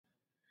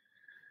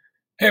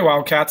Hey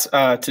Wildcats,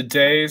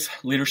 today's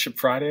Leadership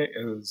Friday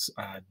is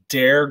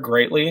Dare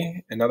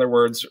Greatly. In other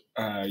words,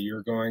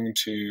 you're going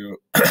to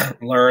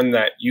learn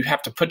that you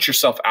have to put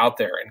yourself out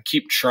there and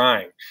keep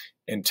trying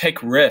and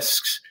take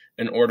risks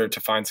in order to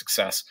find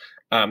success.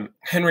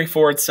 Henry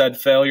Ford said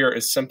failure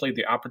is simply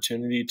the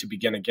opportunity to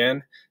begin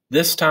again,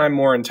 this time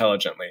more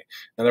intelligently.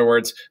 In other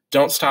words,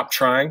 don't stop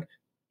trying.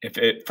 If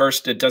at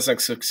first it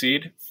doesn't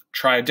succeed,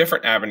 try a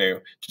different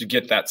avenue to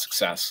get that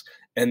success.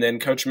 And then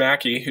Coach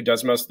Mackey, who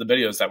does most of the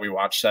videos that we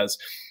watch, says,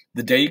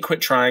 the day you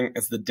quit trying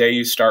is the day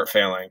you start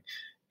failing.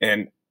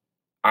 And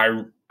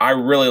I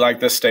really like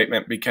this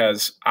statement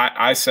because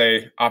I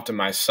say often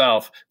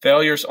myself,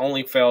 failure's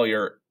only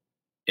failure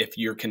if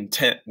you're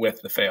content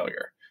with the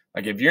failure.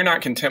 Like if you're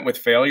not content with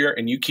failure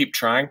and you keep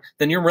trying,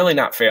 then you're really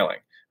not failing,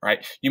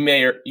 right? You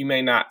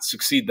may not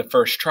succeed the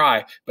first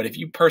try, but if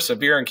you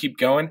persevere and keep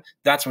going,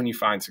 that's when you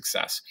find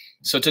success.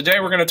 So today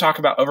we're going to talk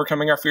about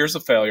overcoming our fears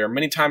of failure.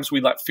 Many times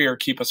we let fear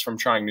keep us from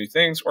trying new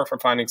things or from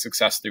finding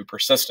success through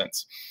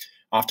persistence.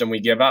 Often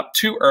we give up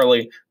too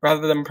early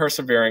rather than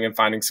persevering and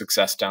finding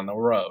success down the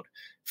road.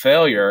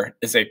 Failure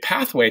is a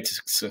pathway to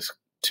success.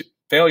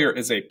 Failure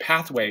is a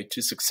pathway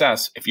to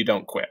success if you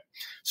don't quit.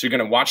 So you're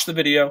going to watch the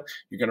video,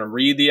 you're going to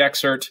read the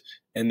excerpt,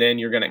 and then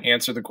you're going to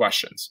answer the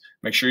questions.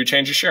 Make sure you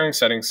change your sharing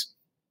settings.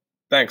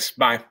 Thanks.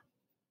 Bye.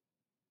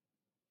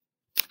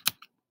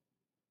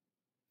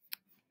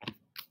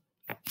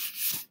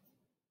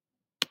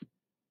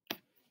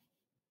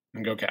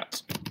 And go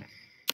Cats.